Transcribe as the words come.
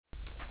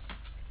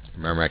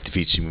Merrimack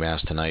defeats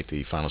UMass tonight.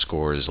 The final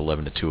score is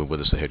 11-2.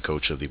 With us, the head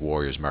coach of the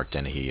Warriors, Mark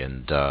Dennehy.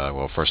 And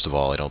well, first of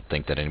all, I don't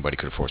think that anybody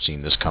could have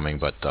foreseen this coming.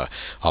 But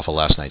off of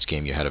last night's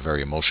game, you had a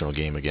very emotional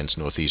game against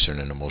Northeastern,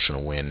 an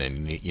emotional win,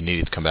 and you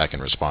needed to come back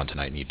and respond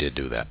tonight, and you did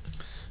do that.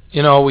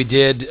 We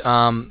did.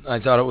 I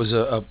thought it was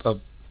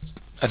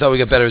I thought we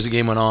got better as the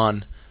game went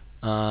on.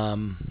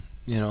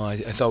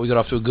 I thought we got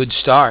off to a good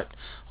start,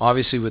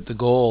 obviously with the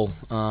goal,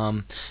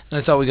 and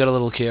I thought we got a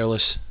little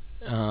careless.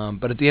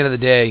 But at the end of the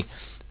day,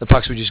 the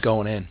pucks were just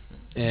going in,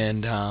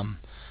 and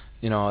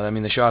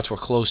the shots were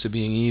close to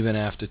being even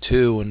after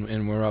two,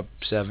 and we're up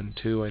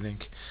 7-2, I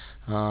think.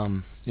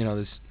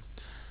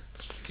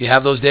 You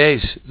have those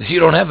days. You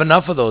don't have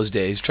enough of those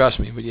days, trust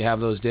me, but you have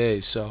those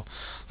days. So,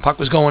 puck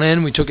was going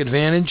in, we took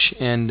advantage,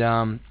 and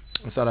I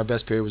thought our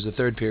best period was the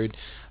third period.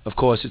 Of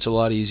course, it's a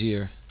lot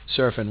easier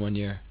surfing when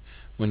you're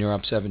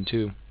up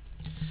 7-2.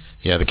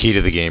 Yeah, the key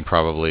to the game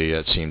probably,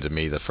 it seemed to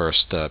me, the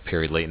first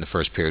period, late in the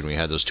first period, when we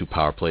had those two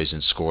power plays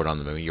and scored on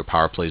them. I mean, your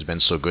power play has been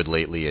so good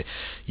lately.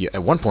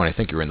 At one point, I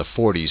think you were in the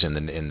 40s in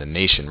the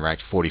nation,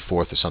 ranked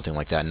 44th or something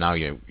like that. Now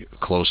you're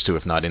close to,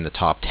 if not in the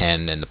top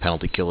 10, and the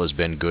penalty kill has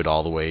been good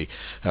all the way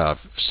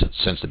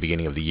since the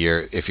beginning of the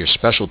year. If your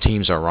special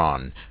teams are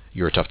on,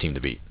 you're a tough team to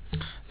beat.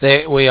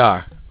 We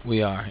are,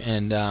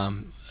 and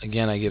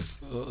again, I give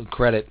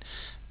credit.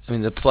 I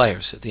mean, the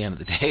players at the end of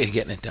the day are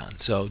getting it done.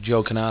 So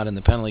Joe Cannata in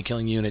the penalty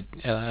killing unit,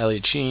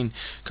 Elliot Sheen,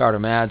 Carter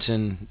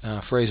Madsen,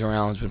 Fraser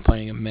Allen's been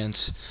playing immense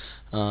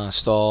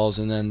stalls,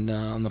 and then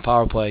on the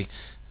power play,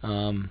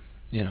 you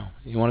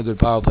want a good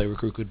power play,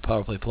 recruit good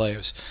power play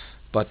players.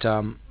 But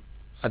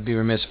I'd be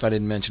remiss if I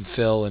didn't mention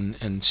Phil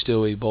and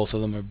Stewie. Both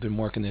of them have been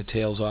working their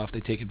tails off.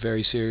 They take it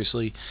very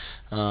seriously,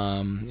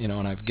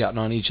 and I've gotten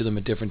on each of them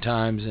at different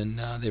times,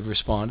 and they've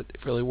responded.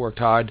 They've really worked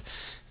hard,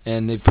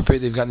 and they've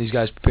gotten these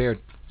guys prepared.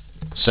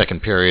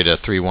 Second period, a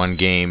 3-1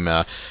 game,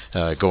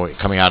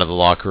 coming out of the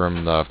locker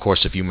room. Of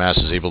course, if UMass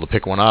is able to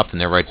pick one up, then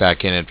they're right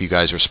back in it. If you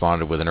guys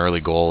responded with an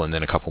early goal and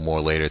then a couple more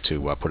later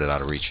to put it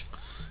out of reach.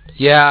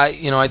 Yeah,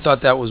 I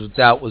thought that was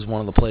one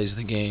of the plays of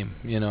the game.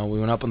 We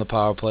went up on the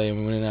power play and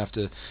we went in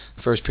after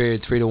the first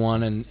period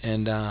 3-1,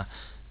 and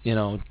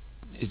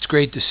it's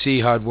great to see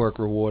hard work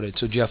rewarded.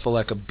 So Jeff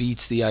Aleka beats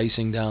the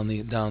icing down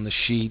the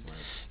sheet,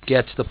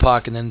 gets the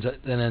puck, and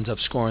then ends up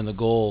scoring the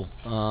goal.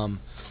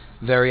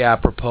 Very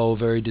apropos,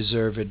 very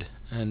deserved,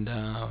 and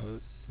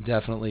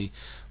definitely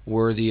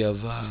worthy of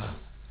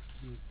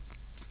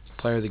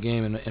player of the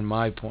game. In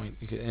my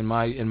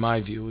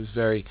view, it was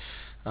very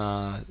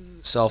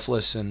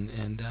selfless,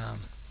 and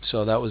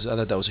so I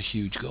thought that was a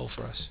huge goal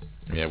for us.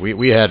 Yeah,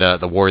 we had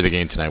the Warrior of the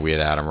game tonight. We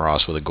had Adam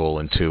Ross with a goal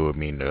and two. I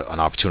mean,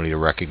 an opportunity to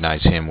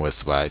recognize him with,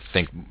 I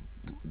think,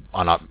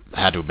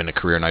 had to have been a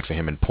career night for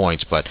him in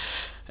points, but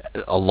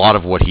a lot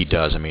of what he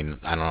does, I mean,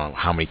 I don't know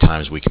how many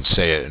times we can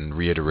say it and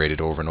reiterate it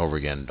over and over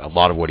again. A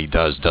lot of what he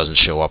does doesn't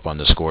show up on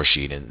the score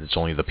sheet, and it's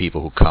only the people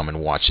who come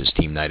and watch his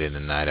team night in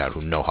and night out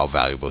who know how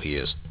valuable he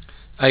is.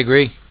 I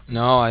agree.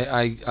 No,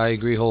 I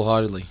agree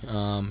wholeheartedly.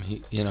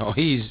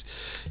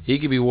 He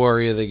could be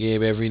warrior of the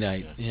game every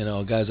night.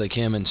 Guys like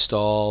him in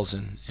stalls,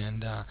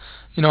 and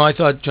I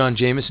thought John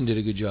Jameson did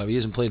a good job. He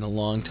hasn't played in a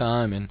long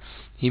time, and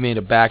he made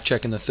a back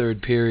check in the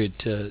third period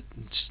to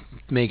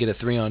make it a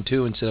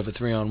 3-on-2 instead of a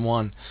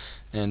 3-on-1,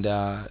 and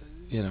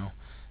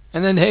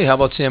and then hey, how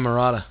about Sam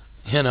Murata?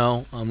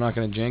 I'm not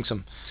going to jinx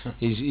him.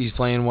 He's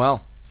playing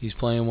well.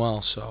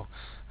 So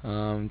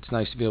it's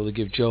nice to be able to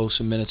give Joe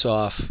some minutes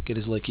off, keep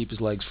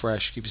his legs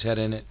fresh, keep his head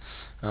in it.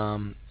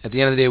 At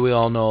the end of the day, we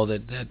all know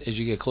that as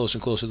you get closer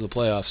and closer to the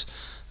playoffs,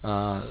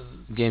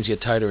 games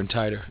get tighter and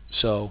tighter.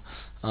 So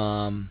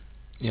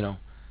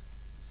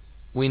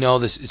we know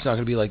this. It's not going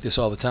to be like this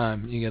all the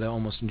time. You got to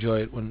almost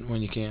enjoy it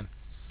when you can.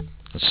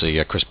 Let's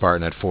see, Chris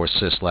Barton had 4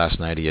 assists last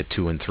night. He had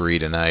 2 and 3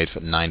 tonight,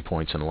 9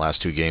 points in the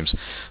last 2 games.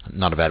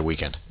 Not a bad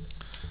weekend.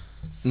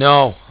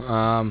 No,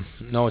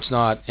 it's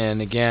not.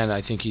 And again,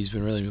 I think he's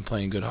really been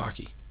playing good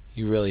hockey.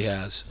 He really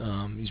has.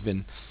 He's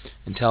been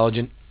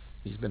intelligent.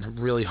 He's been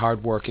really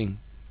hardworking.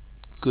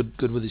 Good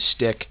with his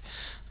stick.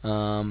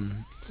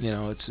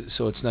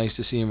 It's nice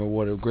to see him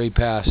awarded a great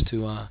pass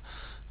to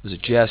was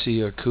it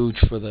Jesse or Cooch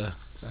for the?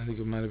 I think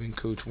it might have been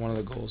Cooch, one of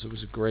the goals. It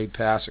was a great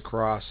pass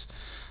across.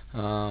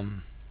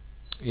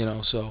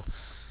 So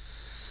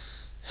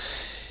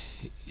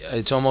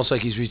it's almost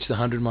like he's reached the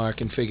 100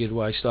 mark and figured,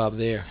 why stop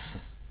there?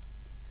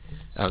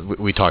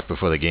 We talked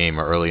before the game,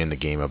 or early in the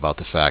game, about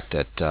the fact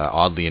that,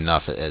 oddly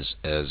enough, as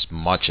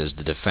much as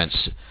the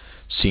defense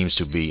seems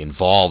to be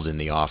involved in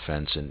the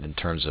offense in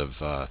terms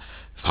of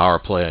power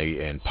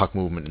play and puck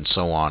movement and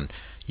so on,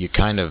 you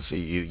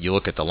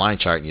look at the line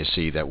chart and you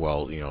see that,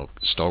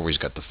 Stowry's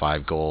got the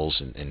 5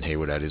 goals and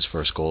Hayward had his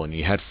first goal, and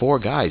you had 4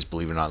 guys,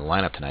 believe it or not, in the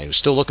lineup tonight who's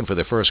still looking for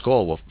their first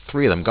goal. Well,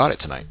 3 of them got it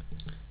tonight.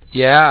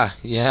 Yeah.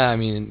 I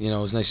mean, it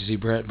was nice to see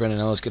Brendan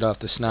Ellis get off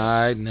the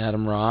snide, and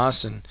Adam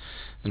Ross and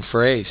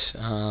Fraze.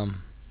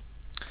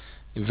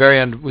 We've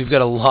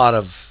got a lot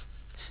of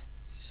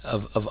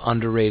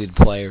underrated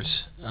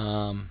players,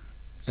 and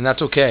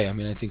that's okay. I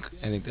mean, I think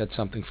that's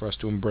something for us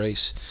to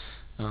embrace.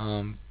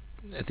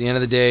 at the end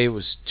of the day, it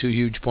was 2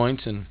 huge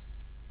points,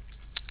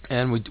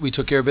 and we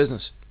took care of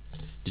business.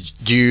 Did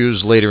you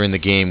use later in the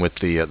game with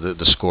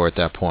the score at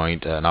that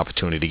point an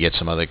opportunity to get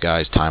some other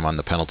guys time on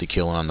the penalty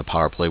kill and on the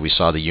power play? We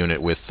saw the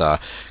unit with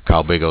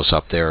Kyle Bigos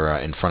up there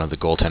in front of the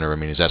goaltender. I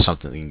mean, is that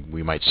something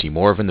we might see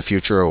more of in the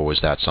future, or was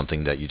that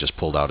something that you just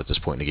pulled out at this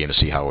point in the game to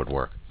see how it would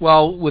work?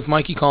 Well, with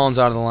Mikey Collins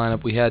out of the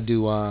lineup, we had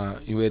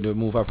to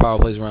move our power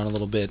plays around a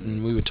little bit,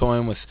 and we were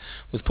toying with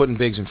putting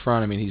Biggs in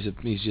front. I mean,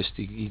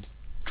 he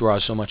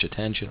draws so much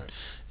attention. Right.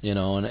 You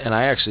know, and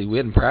we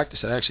hadn't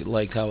practiced. I actually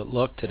liked how it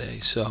looked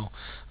today. So,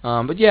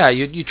 but yeah,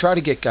 you try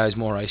to get guys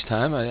more ice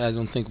time. I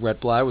don't think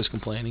Rhett Bly was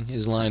complaining.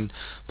 His line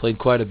played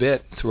quite a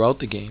bit throughout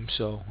the game.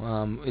 So,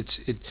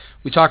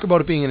 we talk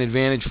about it being an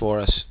advantage for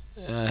us,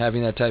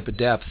 having that type of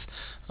depth.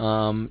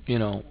 You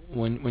know,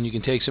 when you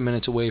can take some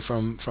minutes away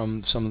from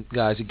some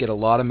guys that get a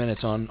lot of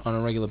minutes on a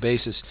regular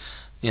basis,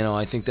 you know,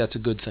 I think that's a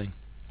good thing.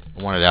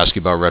 I wanted to ask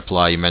you about Rhett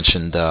Bly. You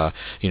mentioned,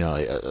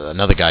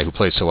 another guy who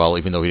played so well,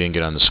 even though he didn't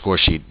get on the score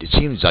sheet. It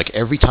seems like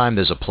every time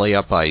there's a play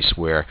up ice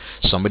where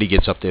somebody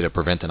gets up there to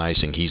prevent an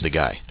icing, he's the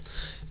guy.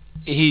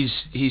 He's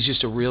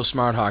just a real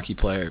smart hockey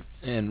player,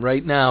 and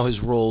right now his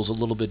role's a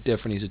little bit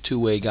different. He's a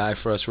two-way guy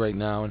for us right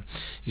now, and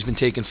he's been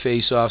taking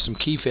face-offs, some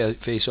key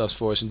face-offs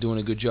for us, and doing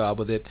a good job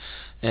with it.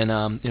 And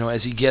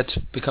as he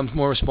becomes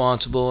more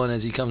responsible, and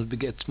as he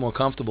gets more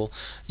comfortable,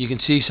 you can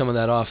see some of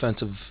that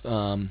offensive.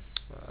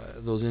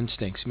 Those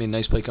instincts. I mean,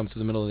 nice play comes to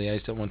the middle of the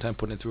ice at one time,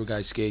 putting it through a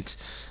guy's skates.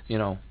 You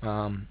know,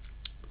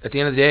 at the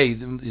end of the day,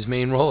 his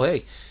main role,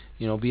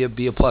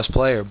 be a plus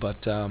player.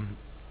 But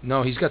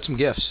no, he's got some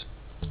gifts.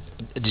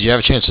 Did you have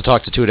a chance to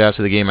talk to Toot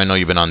after the game? I know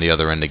you've been on the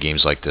other end of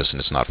games like this, and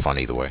it's not fun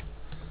either way.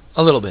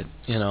 A little bit,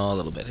 a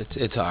little bit.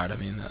 It's hard. I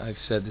mean, I've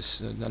said this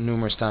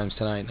numerous times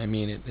tonight, and I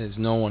mean it. There's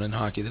no one in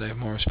hockey that I have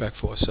more respect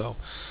for. So,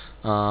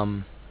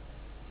 the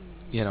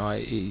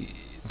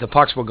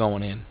pucks were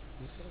going in.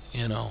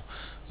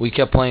 We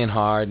kept playing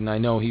hard, and I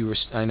know he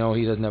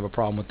doesn't have a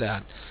problem with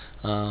that.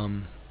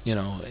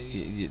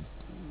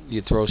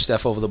 You throw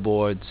Steph over the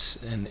boards,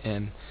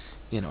 and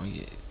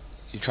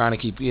you're trying to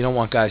keep. You don't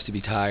want guys to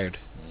be tired,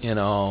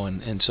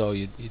 and so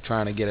you're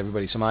trying to get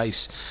everybody some ice.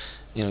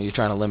 You're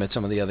trying to limit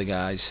some of the other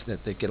guys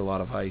that get a lot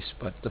of ice,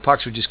 but the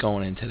pucks were just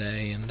going in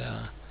today, and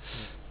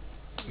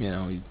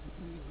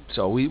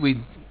so it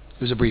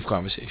was a brief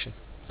conversation.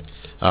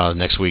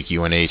 Next week,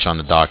 UNH on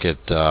the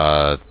docket.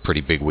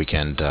 Pretty big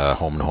weekend,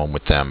 home and home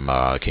with them.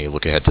 Can you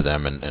look ahead to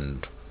them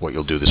and what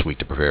you'll do this week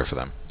to prepare for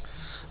them?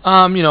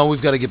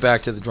 We've got to get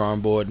back to the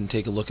drawing board and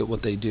take a look at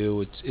what they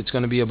do. It's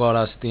going to be about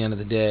us at the end of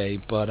the day,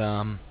 but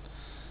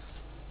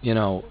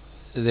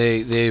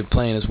they're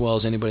playing as well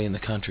as anybody in the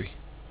country.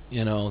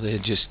 They're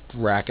just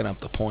racking up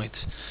the points,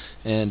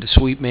 and to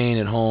sweep Maine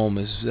at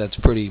home that's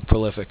pretty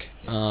prolific.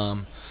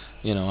 I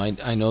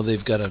know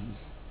they've got a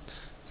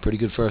pretty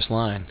good first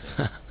line.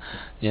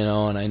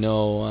 And I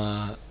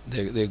know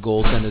their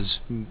goaltender's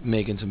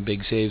making some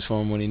big saves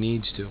for him when he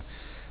needs to.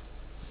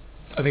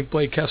 I think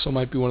Blake Kessel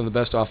might be one of the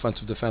best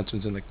offensive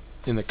defensemen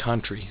in the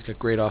country. He's got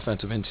great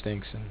offensive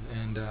instincts,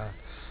 and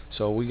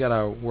so we got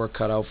our work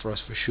cut out for us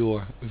for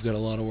sure. We've got a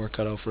lot of work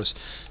cut out for us.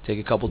 Take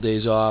a couple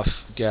days off,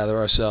 gather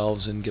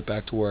ourselves, and get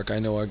back to work. I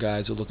know our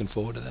guys are looking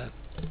forward to that.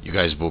 You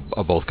guys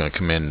are both going to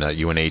come in,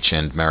 UNH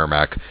and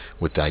Merrimack,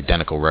 with the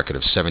identical record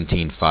of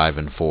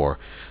 17-5-4.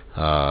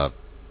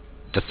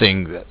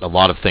 A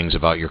lot of things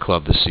about your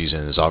club this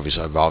season is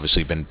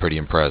obviously been pretty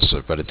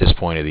impressive, but at this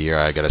point of the year,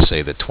 I got to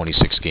say that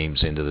 26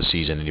 games into the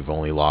season and you've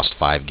only lost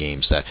 5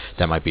 games, that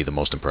might be the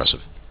most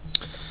impressive.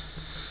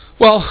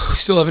 Well, we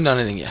still haven't done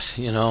anything yet.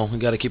 We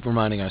got to keep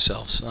reminding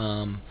ourselves.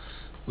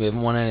 We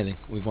haven't won anything.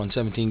 We've won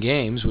 17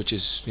 games, which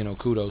is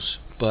kudos,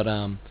 but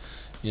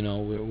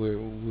we're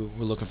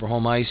looking for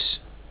home ice.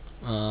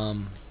 We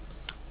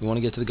want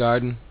to get to the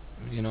Garden.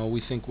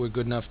 We think we're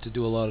good enough to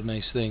do a lot of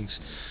nice things.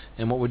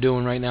 And what we're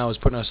doing right now is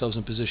putting ourselves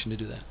in position to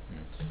do that.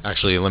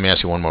 Actually, let me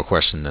ask you one more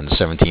question then. The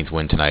 17th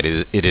win tonight,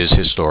 it is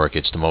historic.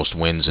 It's the most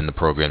wins in the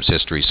program's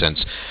history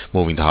since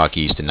moving to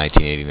Hockey East in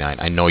 1989.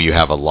 I know you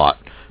have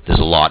there's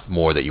a lot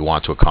more that you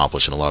want to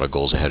accomplish and a lot of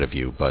goals ahead of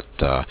you, but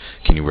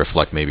can you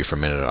reflect maybe for a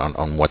minute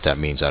on what that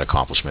means, that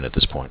accomplishment at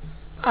this point?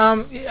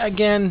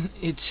 Again,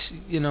 it's,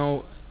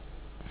 I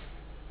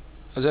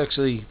was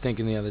actually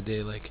thinking the other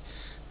day,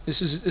 this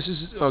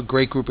is a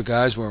great group of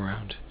guys we're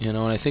around, and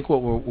I think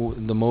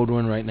the mode we're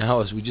in right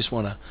now is we just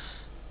want to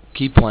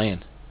keep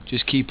playing,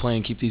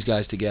 keep these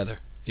guys together,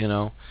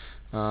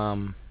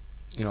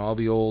 I'll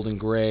be old and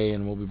gray,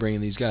 and we'll be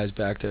bringing these guys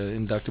back to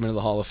induct them into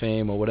the Hall of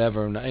Fame or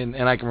whatever, and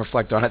I can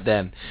reflect on it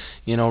then.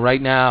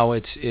 Right now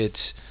it's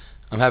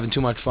I'm having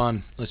too much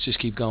fun. Let's just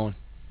keep going.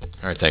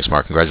 All right, thanks,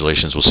 Mark.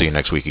 Congratulations. We'll see you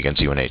next week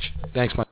against UNH. Thanks, Mike.